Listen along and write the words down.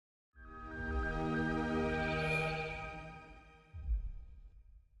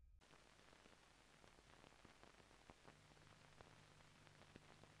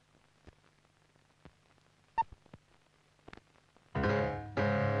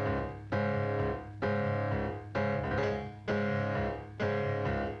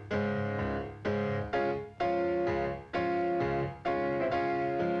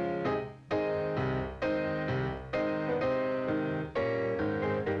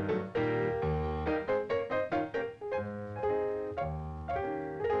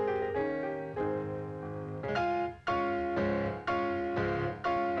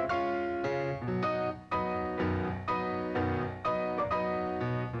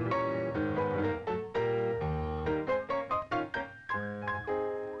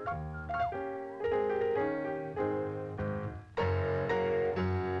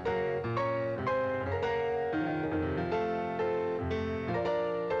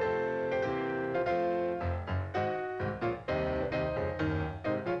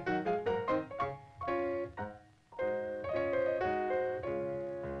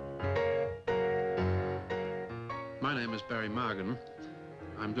Barry Margan.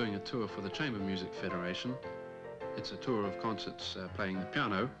 I'm doing a tour for the Chamber Music Federation. It's a tour of concerts playing the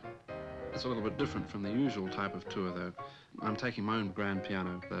piano. It's a little bit different from the usual type of tour, though. I'm taking my own grand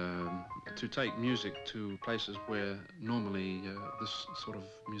piano to take music to places where normally this sort of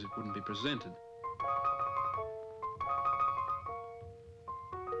music wouldn't be presented.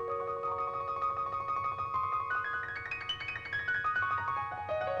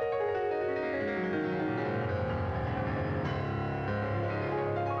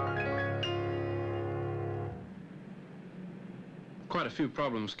 Quite a few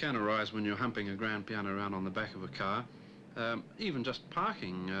problems can arise when you're humping a grand piano around on the back of a car. Even just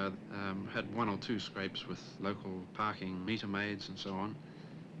parking, had one or two scrapes with local parking meter maids and so on,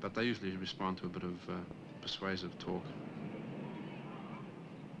 but they usually respond to a bit of persuasive talk.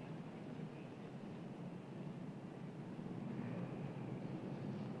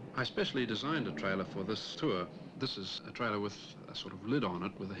 I specially designed a trailer for this tour. This is a trailer with a sort of lid on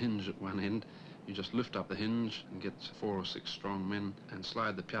it with a hinge at one end. You just lift up the hinge and get 4 or 6 strong men and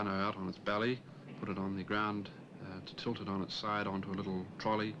slide the piano out on its belly, put it on the ground to tilt it on its side onto a little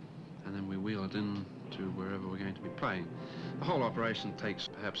trolley, and then we wheel it in to wherever we're going to be playing. The whole operation takes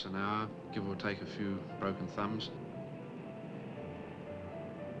perhaps an hour, give or take a few broken thumbs.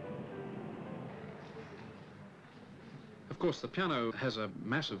 Of course, the piano has a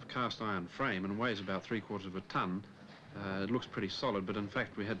massive cast iron frame and weighs about 3/4 of a ton. It looks pretty solid, but in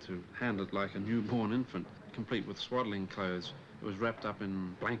fact we had to handle it like a newborn infant, complete with swaddling clothes. It was wrapped up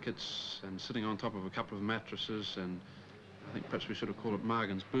in blankets and sitting on top of a couple of mattresses, and I think perhaps we should have called it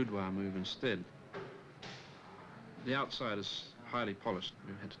Margan's boudoir move instead. The outside is highly polished.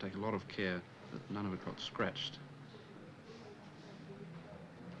 We had to take a lot of care that none of it got scratched.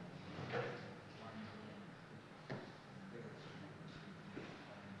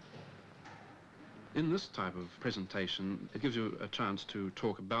 In this type of presentation, it gives you a chance to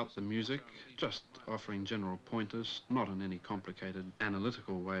talk about the music, just offering general pointers, not in any complicated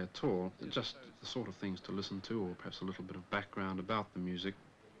analytical way at all, just the sort of things to listen to, or perhaps a little bit of background about the music.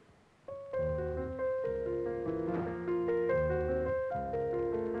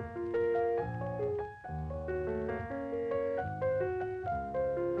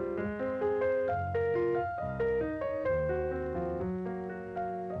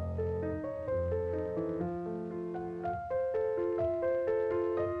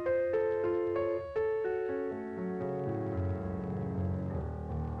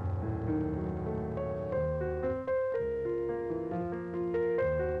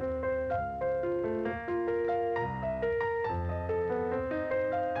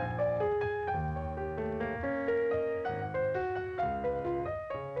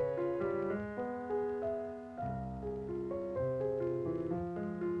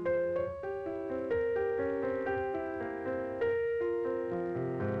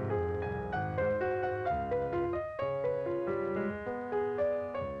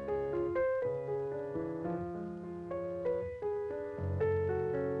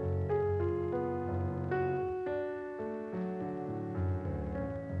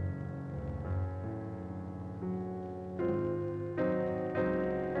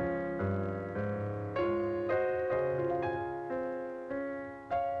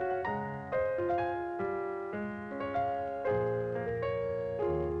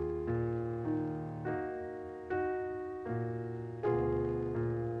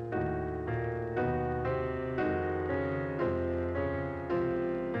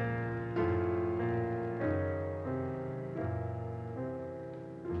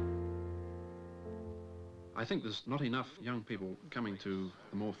 I think there's not enough young people coming to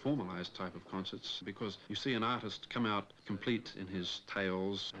the more formalized type of concerts, because you see an artist come out complete in his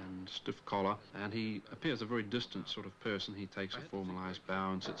tails and stiff collar, and he appears a very distant sort of person. He takes a formalized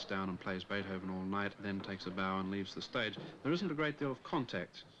bow and sits down and plays Beethoven all night, then takes a bow and leaves the stage. There isn't a great deal of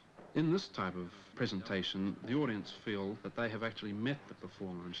contact. In this type of presentation, the audience feel that they have actually met the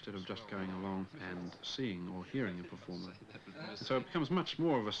performer instead of just going along and seeing or hearing a performer. So it becomes much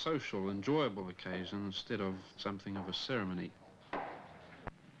more of a social, enjoyable occasion instead of something of a ceremony.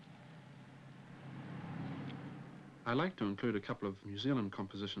 I like to include a couple of New Zealand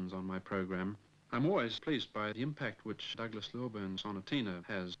compositions on my program. I'm always pleased by the impact which Douglas Lilburn's Sonatina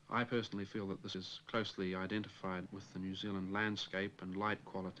has. I personally feel that this is closely identified with the New Zealand landscape and light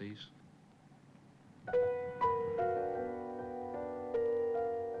qualities.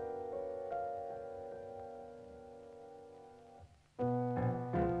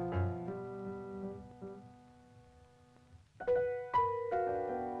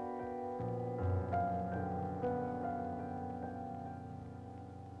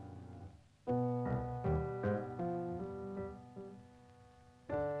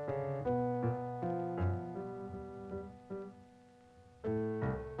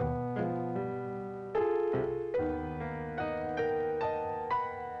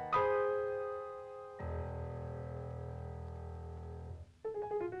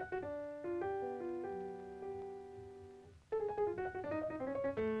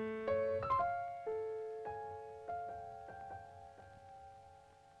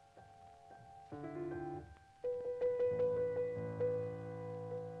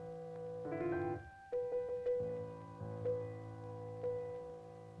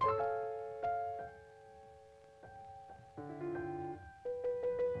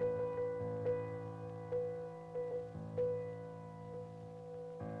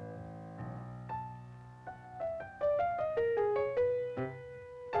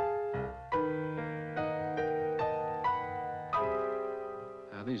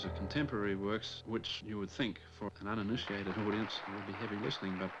 These are contemporary works which you would think for an uninitiated audience would be heavy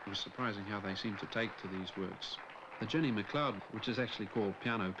listening, but it was surprising how they seem to take to these works. The Jenny MacLeod, which is actually called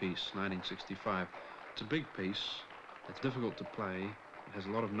Piano Piece 1965, it's a big piece. It's difficult to play. It has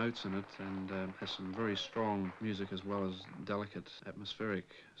a lot of notes in it and has some very strong music as well as delicate atmospheric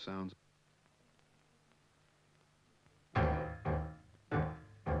sounds.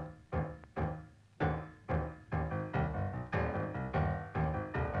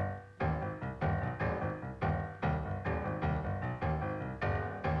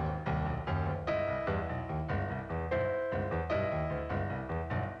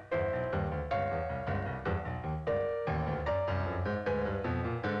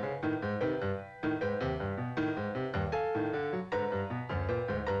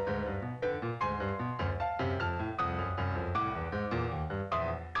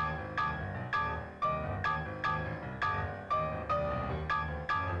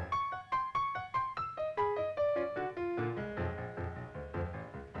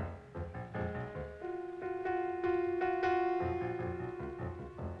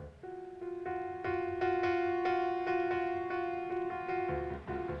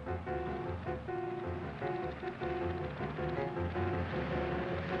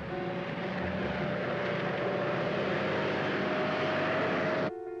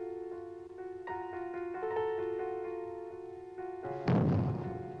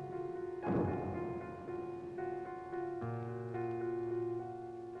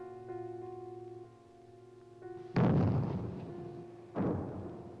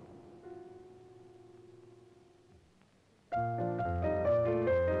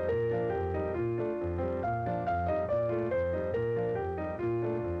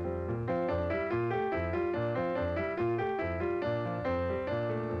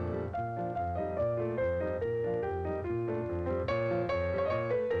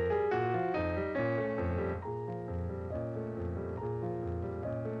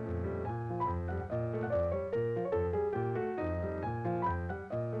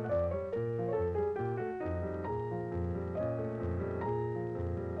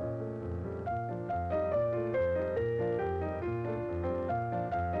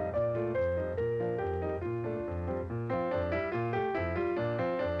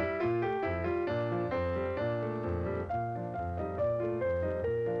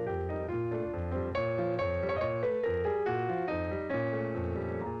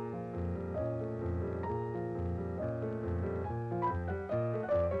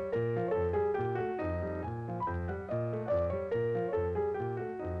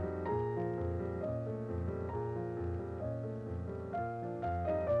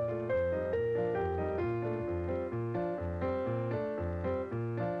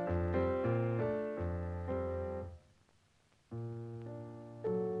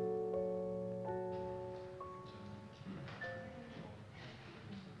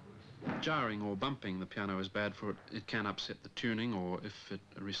 Jarring or bumping the piano is bad for it. It can upset the tuning, or if it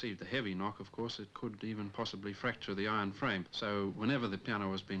received a heavy knock, of course, it could even possibly fracture the iron frame. So whenever the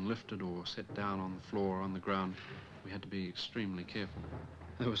piano was being lifted or set down on the floor or on the ground, we had to be extremely careful.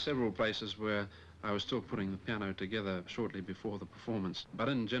 There were several places where I was still putting the piano together shortly before the performance, but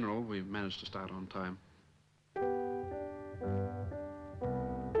in general, we managed to start on time.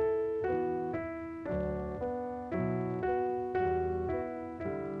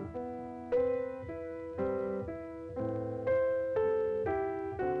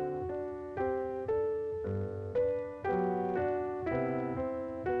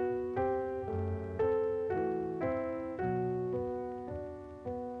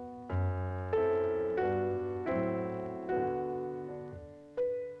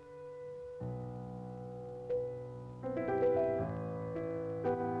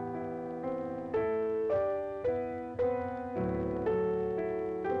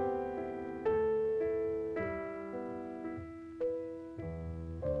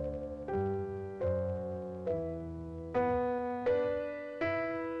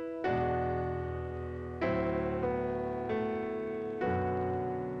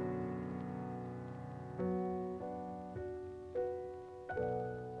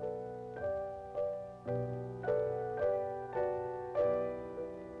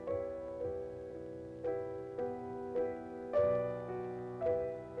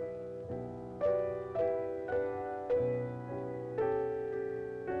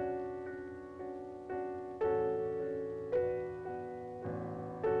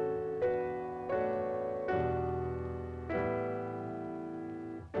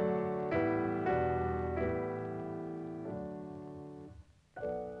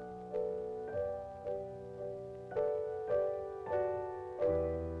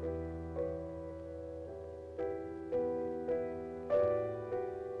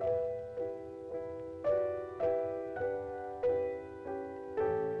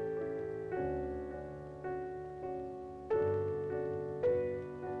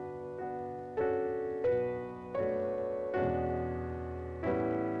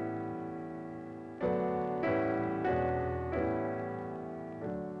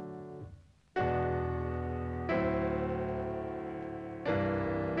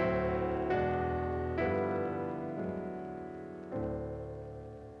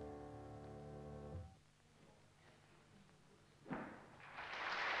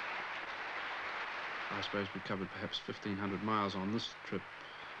 I suppose we covered perhaps 1,500 miles on this trip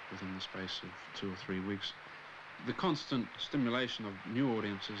within the space of 2 or 3 weeks. The constant stimulation of new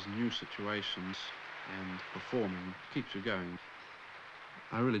audiences, new situations, and performing keeps you going.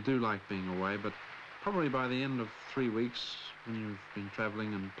 I really do like being away, but probably by the end of 3 weeks, when you've been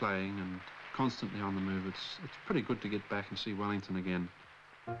travelling and playing and constantly on the move, it's pretty good to get back and see Wellington again.